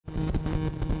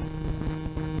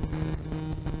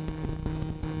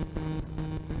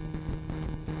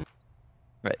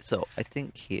Right, so I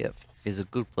think here is a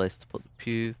good place to put the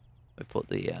pew. We put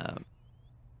the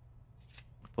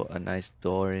put a nice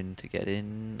door in to get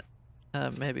in.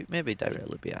 Maybe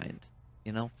directly behind,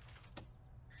 you know.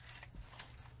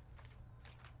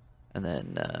 And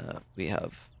then we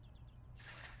have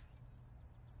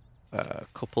a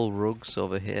couple rugs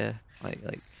over here,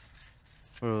 like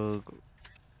rug,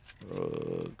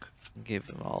 rug. Give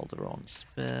them all their own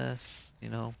space, you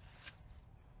know.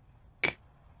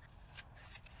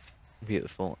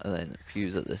 Beautiful, and then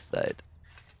pews at this side.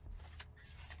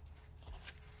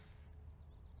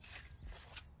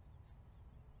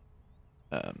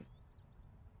 Um,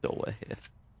 Doorway here.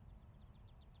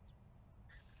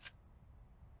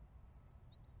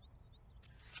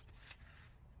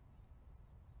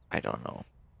 I don't know.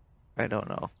 I don't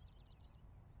know.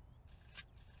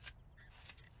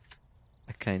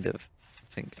 I kind of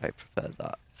think I prefer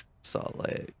that sort of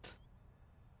layout.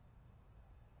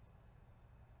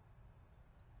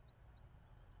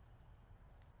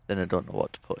 Then I don't know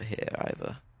what to put here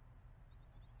either.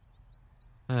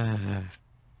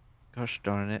 Gosh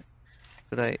darn it.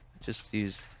 Could I just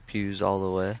use pews all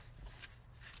the way?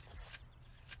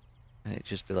 And it'd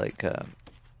just be like a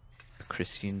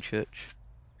Christian church?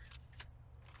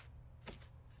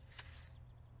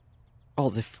 Oh,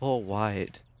 they're 4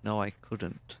 wide. No, I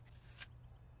couldn't.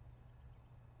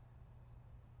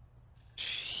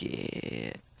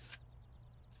 Shit.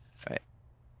 Right.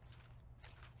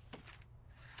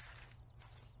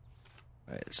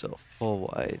 Right, so 4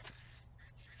 wide.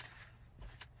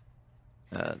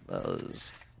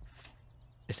 Those.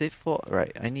 Is it 4?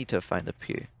 Right, I need to find a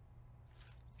pew.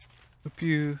 A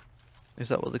pew. Is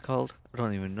that what they're called? I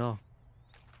don't even know.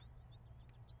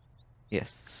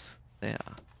 Yes, they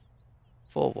are.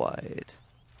 4 wide.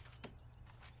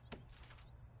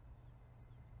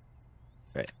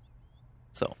 Right,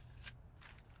 so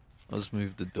let's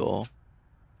move the door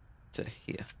to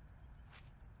here.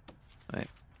 Right.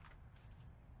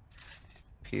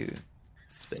 Pew.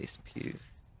 Space pew.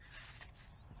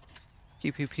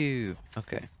 Pew pew pew.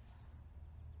 Okay.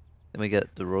 Then we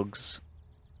get the rugs.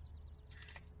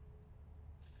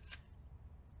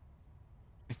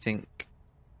 I think.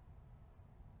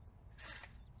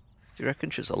 Do you reckon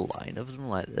just a line of them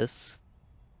like this?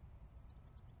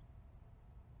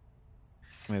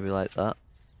 Maybe like that.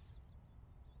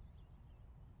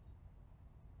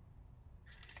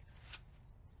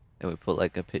 And we put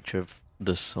like a picture of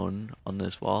the sun on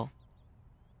this wall.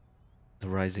 The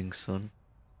rising sun.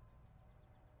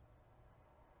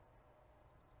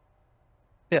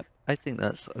 Yep, I think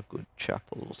that's a good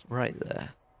chapel right there.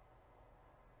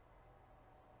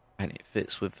 And it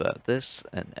fits with this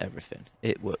and everything.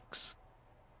 It works.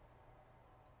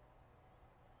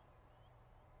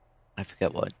 I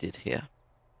forget what I did here.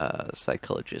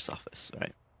 Psychologist's office,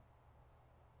 right?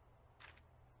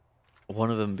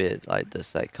 One of them be like the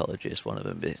psychologist, one of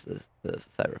them be the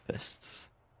therapists.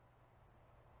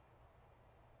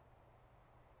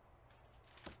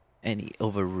 Any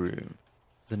other room.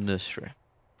 The nursery.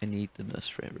 I need the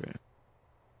nursery room.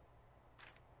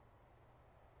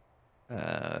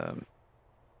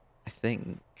 I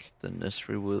think the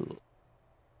nursery will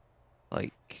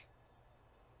like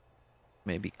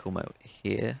maybe come out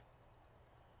here.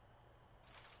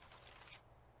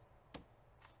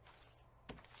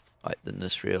 Like the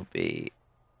nursery will be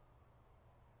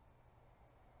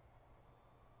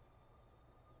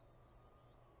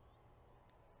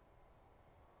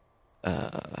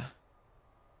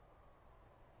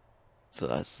so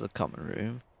that's the common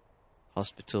room.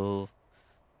 Hospital.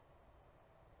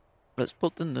 Let's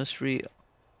put the nursery,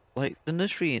 like the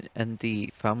nursery and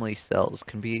the family cells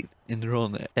can be in their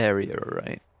own area,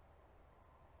 right?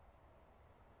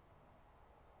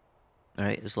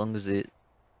 Right, as long as it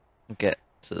get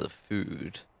to the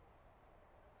food.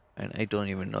 And I don't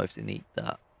even know if they need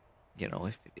that, you know,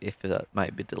 if that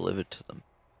might be delivered to them.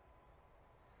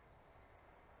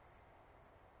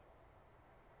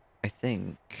 I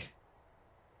think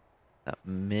that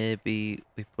maybe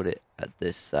we put it at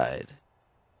this side.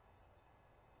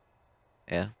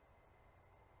 Yeah.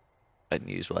 And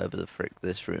use whatever the frick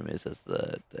this room is as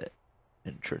the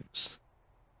entrance.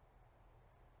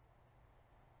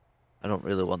 I don't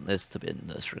really want this to be in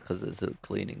the nursery because there's a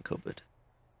cleaning cupboard.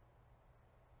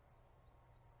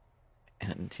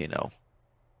 And, you know,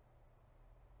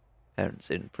 parents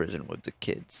in prison with the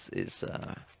kids is,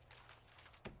 they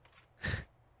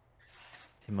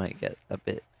might get a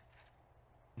bit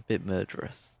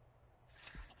murderous.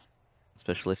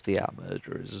 Especially if they are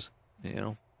murderers, you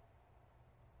know.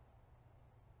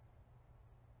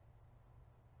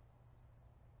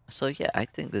 So yeah, I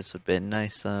think this would be a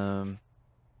nice,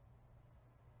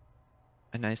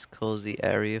 a nice cozy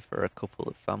area for a couple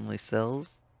of family cells,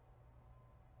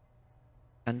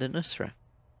 and a nursery.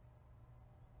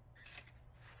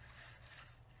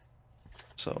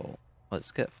 So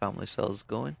let's get family cells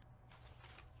going.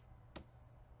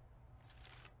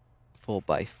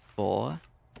 4x4.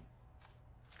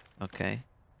 Okay.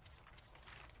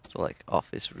 So like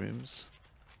office rooms.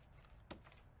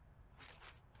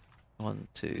 1,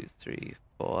 2, 3,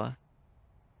 4.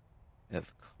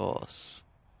 Of course.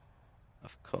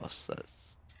 Of course, that's...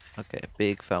 Okay,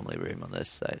 big family room on this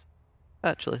side.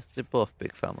 Actually, they're both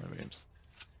big family rooms.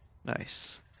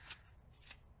 Nice.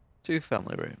 2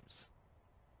 family rooms.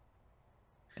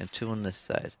 And 2 on this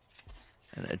side.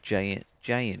 And a giant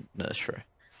nursery.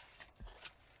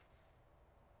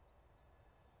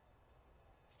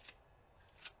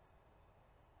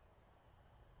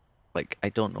 Like, I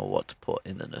don't know what to put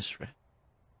in the nursery.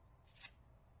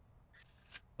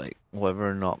 Like, whether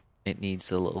or not it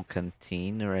needs a little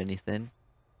canteen or anything,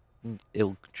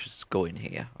 it'll just go in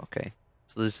here, okay?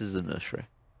 So this is a nursery.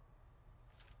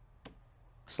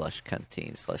 Slash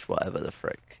canteen, slash whatever the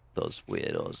frick those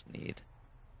weirdos need.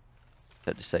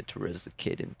 They decide to raise the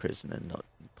kid in prison and not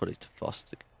put it to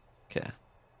foster care.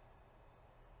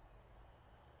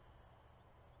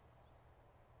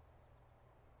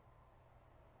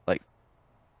 Like,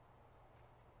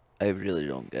 I really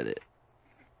don't get it.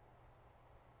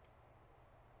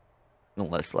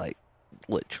 Unless, like,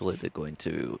 literally they're going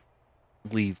to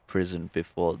leave prison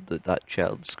before that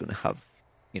child's going to have,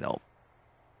 you know,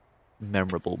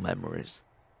 memorable memories.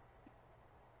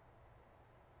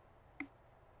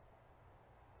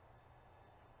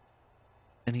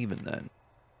 And even then,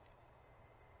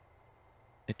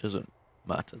 it doesn't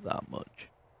matter that much.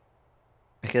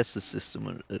 I guess the system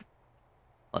would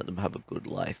let them have a good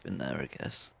life in there, I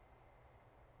guess.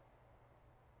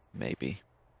 Maybe.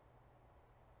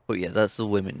 But yeah, that's the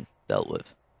women dealt with.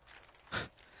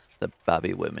 The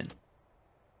babby women.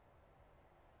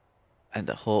 And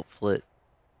hopefully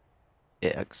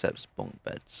it accepts bunk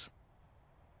beds.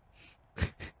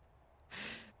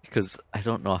 Because I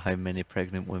don't know how many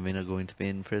pregnant women are going to be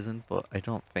in prison, but I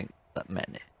don't think that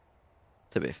many,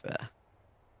 to be fair.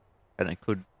 And I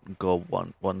could go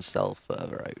one cell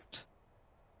further out,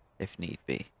 if need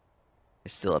be. I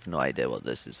still have no idea what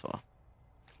this is for.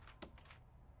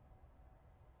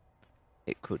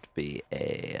 It could be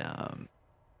a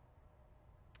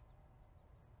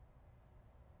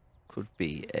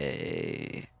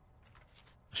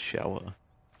shower.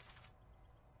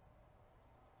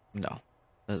 No,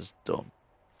 that's dumb.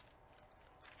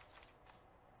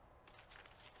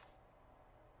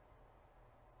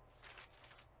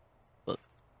 But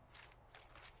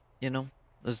you know,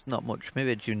 there's not much.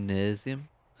 Maybe a gymnasium,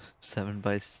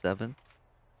 7x7.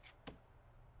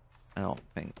 I don't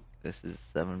think this is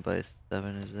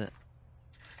 7x7, is it?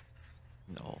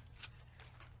 No,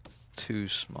 it's too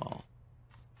small.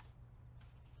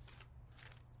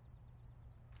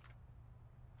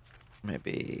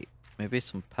 Maybe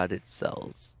some padded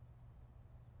cells.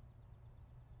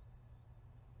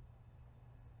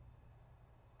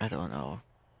 I don't know.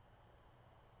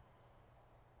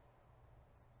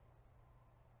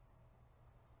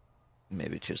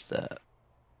 Maybe just a...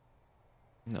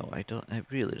 No, I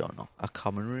really don't know. A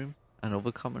common room?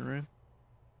 Another common room?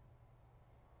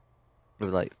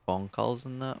 With like phone calls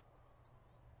and that?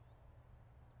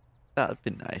 That'd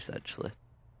be nice, actually.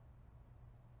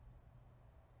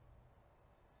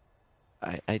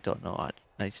 I don't know.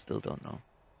 I still don't know.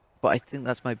 But I think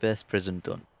that's my best prison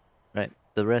done. Right?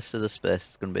 The rest of the space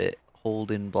is going to be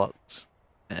holding blocks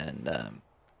and,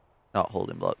 not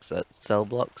holding blocks, cell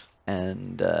blocks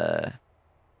and,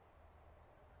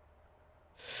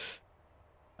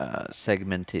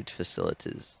 segmented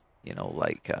facilities. You know,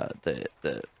 like,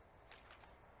 the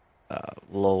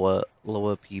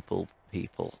lower people.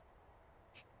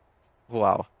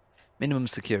 Wow. Minimum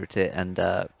security and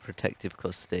protective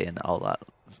custody and all that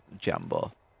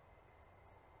jambo.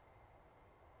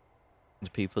 The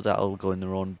people that'll go in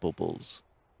their own bubbles,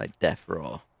 like death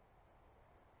row.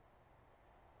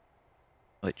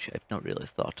 Which I've not really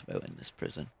thought about in this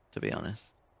prison, to be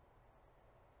honest.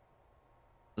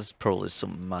 There's probably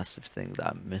some massive thing that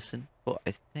I'm missing, but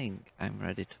I think I'm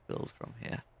ready to build from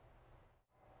here.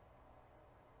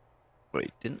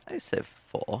 Wait, didn't I say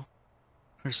 4?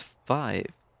 There's 5.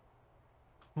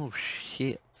 Oh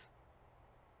shit.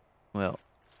 Well,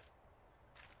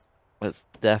 that's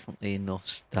definitely enough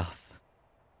staff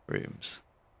rooms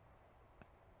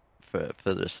for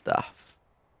the staff.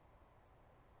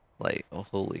 Like, oh,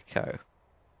 holy cow.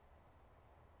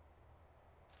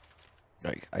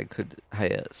 Like, I could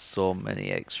hire so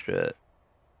many extra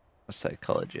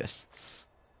psychologists.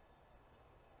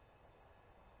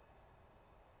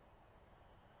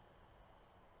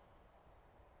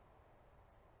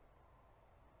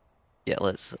 Yeah,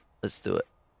 let's do it.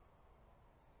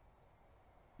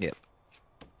 Yep.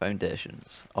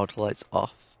 Foundations. Auto lights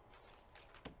off.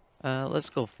 Let's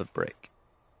go for brick.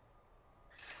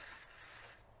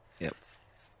 Yep.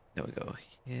 There we go.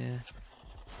 Here.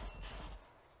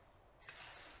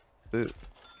 Boop.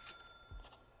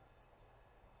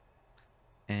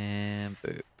 And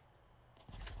boop.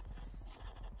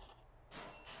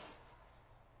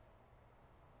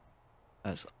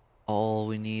 That's all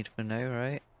we need for now,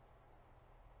 right?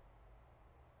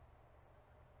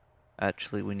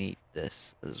 Actually, we need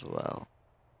this as well.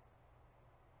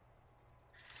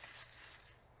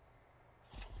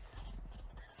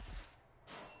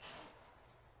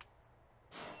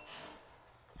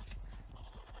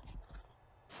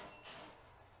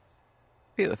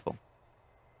 Beautiful.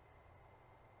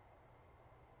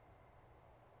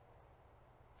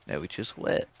 Now we just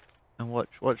wait and watch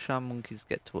our monkeys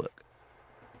get to work.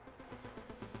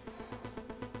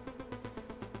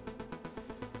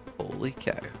 Holy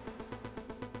cow.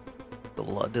 A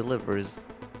lot of deliveries.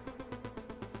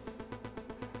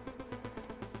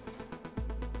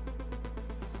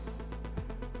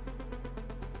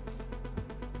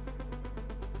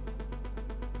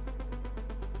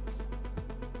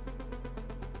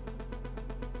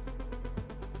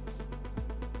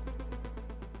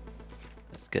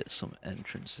 Let's get some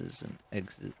entrances and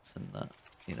exits and that,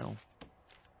 you know.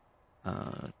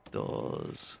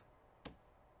 Doors.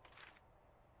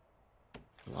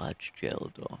 Large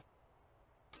jail door.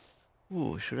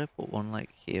 Ooh, should I put one like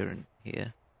here and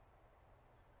here?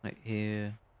 Like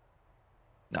here?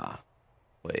 Nah.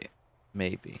 Wait.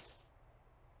 Maybe.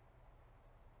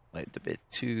 Like the bit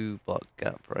 2 block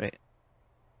gap, right?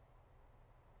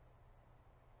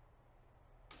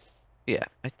 Yeah,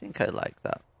 I think I like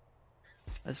that.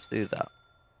 Let's do that.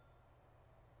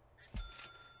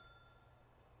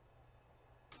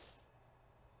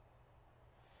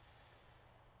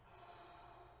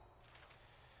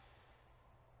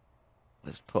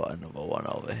 Let's put another one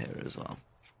over here as well.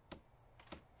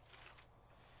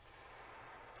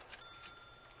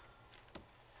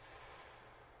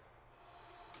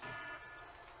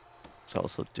 Let's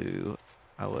also do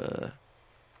our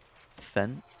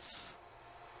fence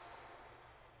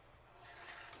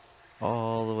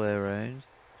all the way around.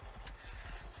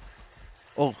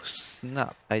 Oh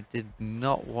snap, I did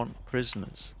not want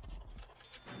prisoners.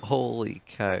 Holy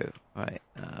cow. Right,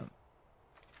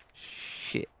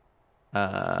 shit.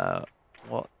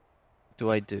 What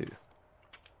do I do?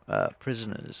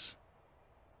 Prisoners.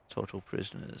 Total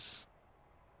prisoners.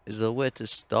 Is there a way to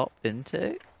stop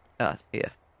intake? Ah,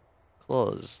 here.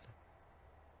 Closed.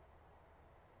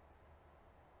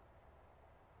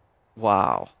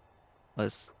 Wow.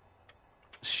 Let's...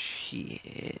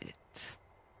 Shit.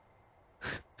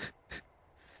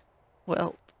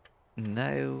 Well,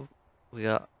 now we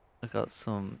got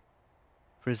some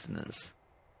prisoners.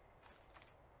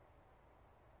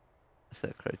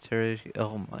 Set criteria.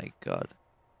 Oh my god.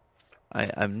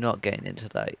 I'm not getting into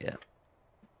that yet.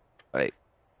 Right.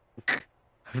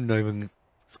 I've not even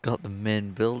got the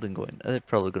main building going. They're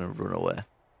probably going to run away.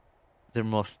 They're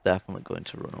most definitely going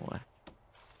to run away.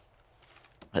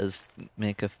 Let's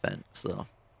make a fence though.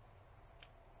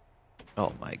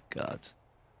 Oh my god.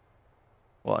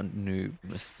 What a noob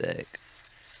mistake.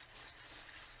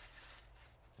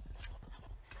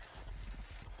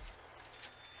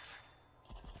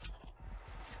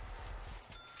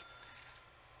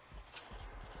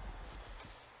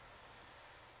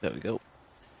 There we go.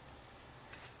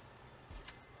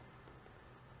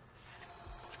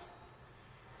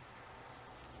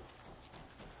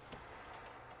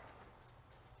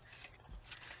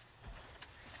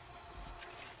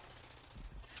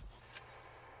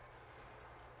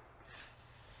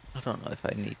 I don't know if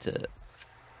I need to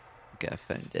get a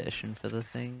foundation for the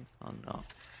things or not.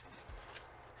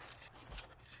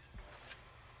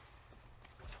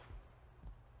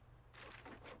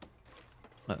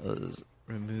 Let us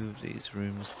remove these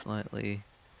rooms slightly.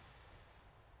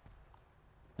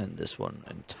 And this one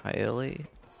entirely.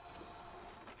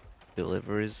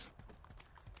 Deliveries.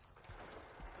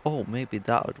 Oh, maybe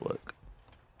that would work.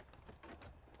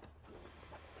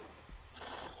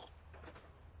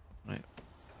 Right.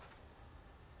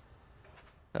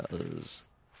 That was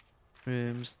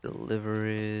rooms,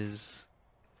 deliveries.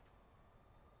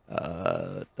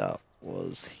 That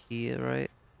was here, right?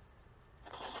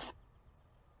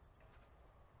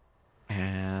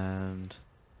 And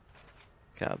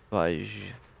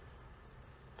garbage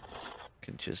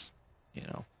can just, you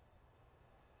know,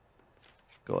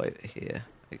 go out here,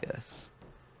 I guess.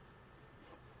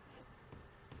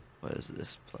 Where's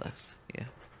this place? Here.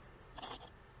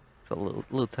 It's a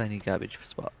little tiny garbage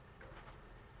spot.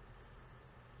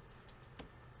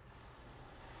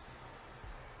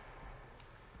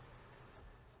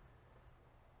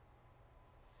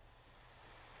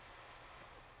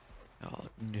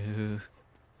 No.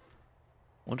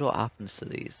 Wonder what happens to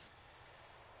these.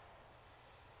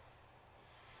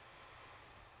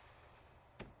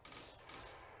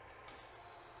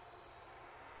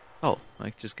 Oh,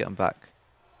 I can just get them back.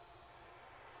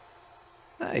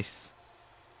 Nice.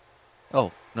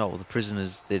 Oh, no, the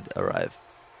prisoners did arrive.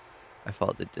 I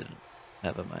thought they didn't.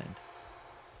 Never mind.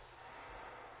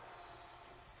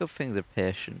 Good thing they're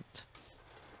patient.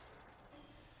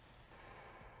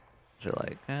 They're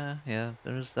like, yeah,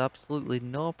 there's absolutely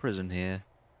no prison here.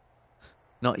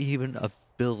 Not even a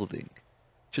building.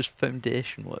 Just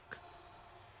foundation work.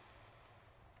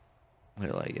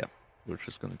 They're like, yeah, we're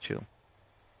just gonna chill.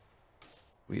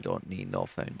 We don't need no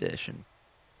foundation.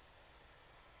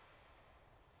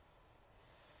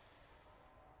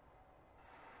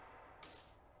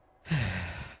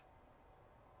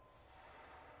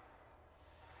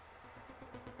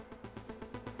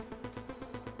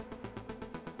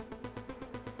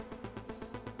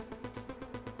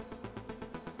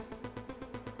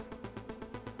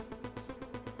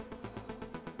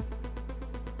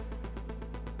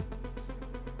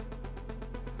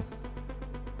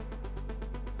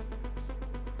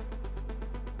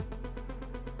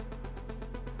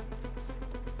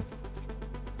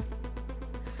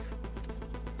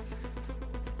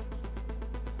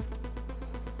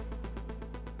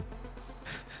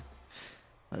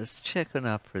 Let's check on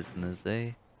our prisoners,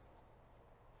 eh?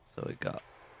 So we got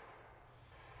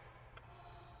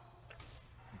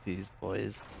these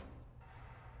boys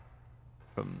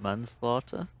from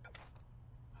manslaughter,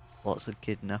 lots of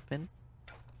kidnapping,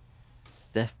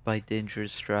 death by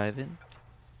dangerous driving,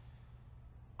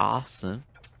 arson,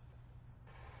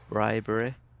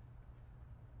 bribery,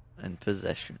 and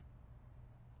possession.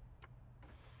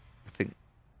 I think,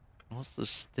 what's the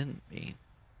stint mean?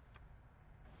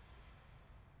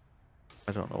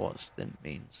 I don't know what stint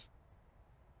means.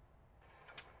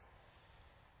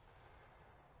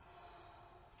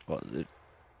 What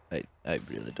I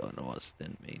really don't know what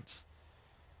stint means.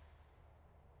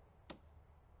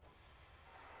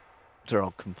 They're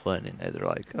all complaining now. They're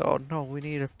like, oh no, we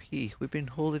need a pee. We've been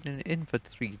holding it in for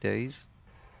 3 days.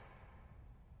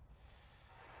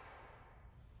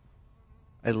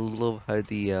 I love how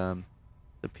the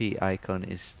pee icon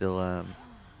is still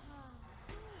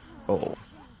oh.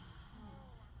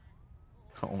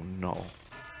 Oh no.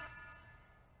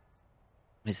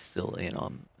 It's still, you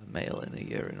know, a male in a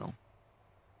urinal.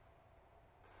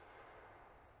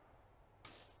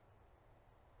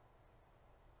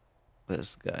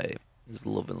 This guy is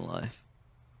loving life.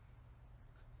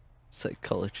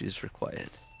 Psychology is required.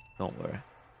 Don't worry.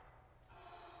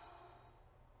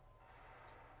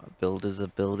 Our builders are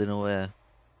building away.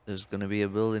 There's gonna be a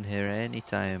building here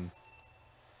anytime.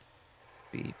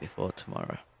 Be before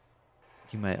tomorrow.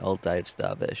 You might all die of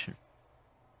starvation.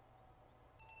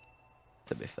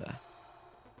 To be fair.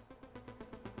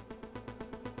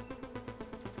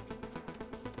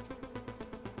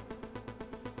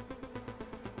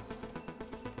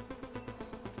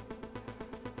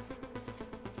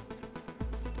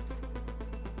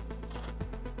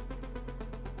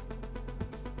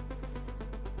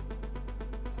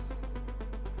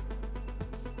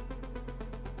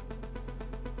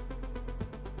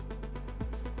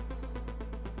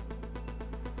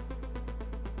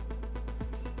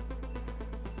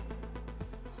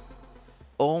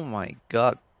 Oh my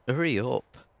god, hurry up.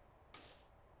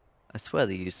 I swear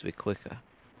they used to be quicker.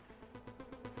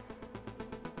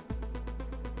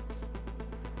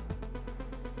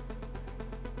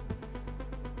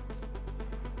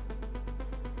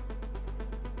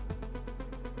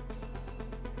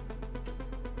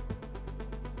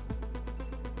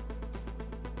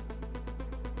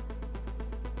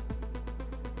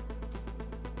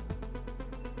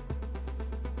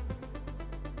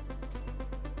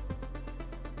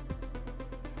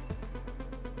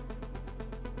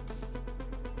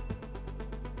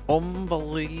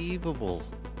 Unbelievable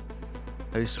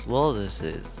how slow this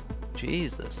is.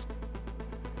 Jesus.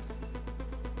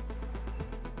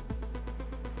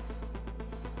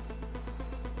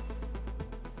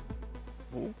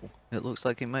 Ooh, it looks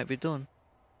like it might be done.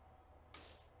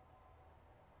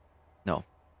 No.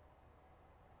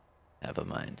 Never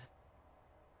mind.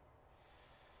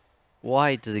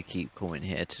 Why do they keep coming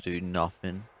here to do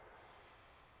nothing?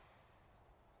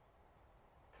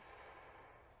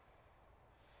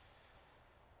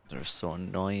 They're so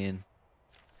annoying.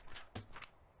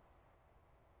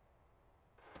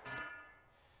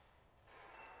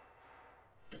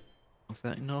 Is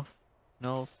that enough?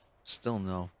 No? Still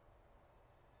no.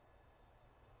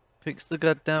 Fix the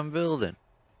goddamn building.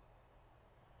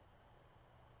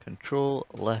 Control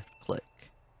left click.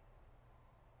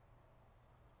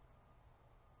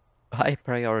 High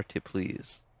priority,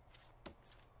 please.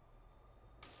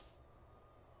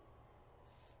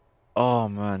 Oh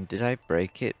man, did I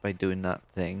break it by doing that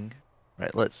thing?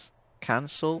 Right, let's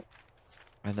cancel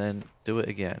and then do it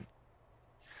again.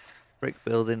 Brick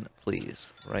building,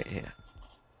 please. Right here.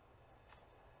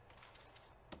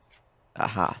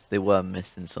 Aha, they were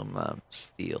missing some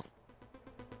steel.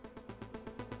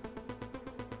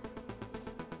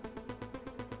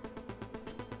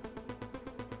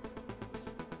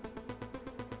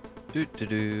 Doo doo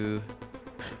doo.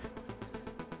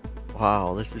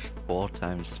 Wow, this is 4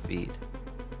 times speed.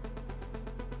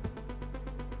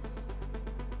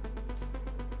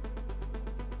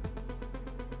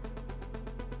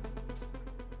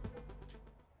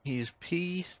 He's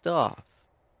pissed off.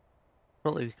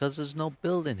 Probably because there's no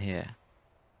building here.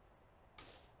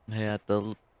 They had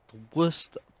the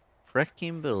worst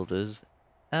freaking builders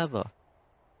ever.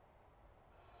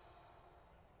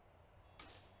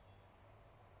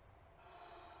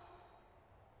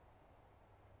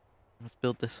 Let's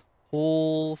build this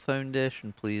whole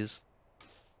foundation, please.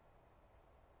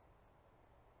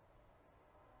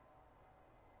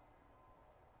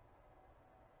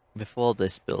 Before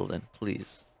this building,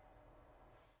 please.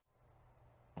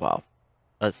 Wow.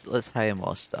 Let's hire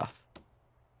more staff.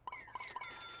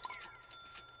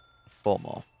 4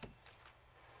 more.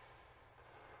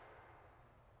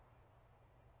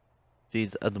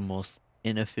 These are the most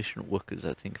inefficient workers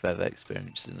I think I've ever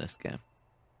experienced in this game.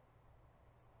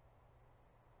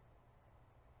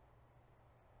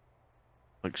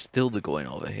 Like, still they're going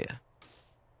over here.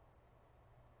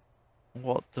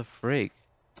 What the frig?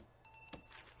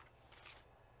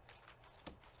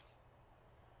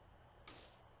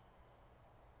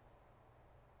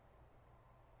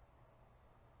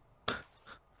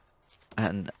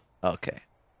 And, okay.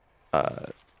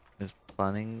 Is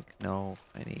planning? No,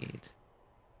 I need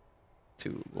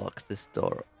to lock this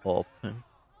door open.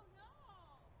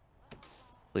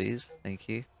 Please, thank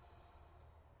you.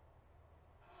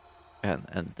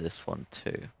 And this one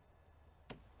too.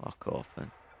 Lock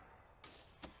open.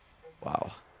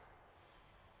 Wow.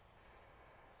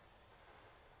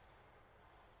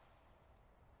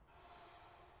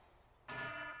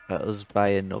 Let us buy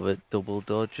another double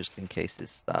door just in case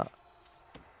it's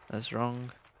that's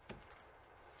wrong.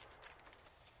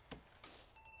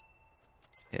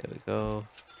 Here we go.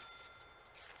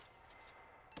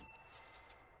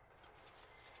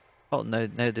 Oh no,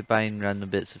 now they're buying random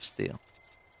bits of steel.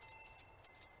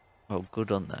 Oh,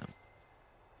 good on them.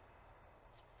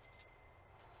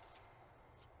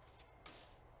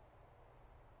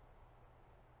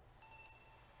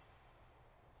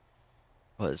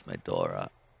 Where's my door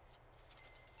at?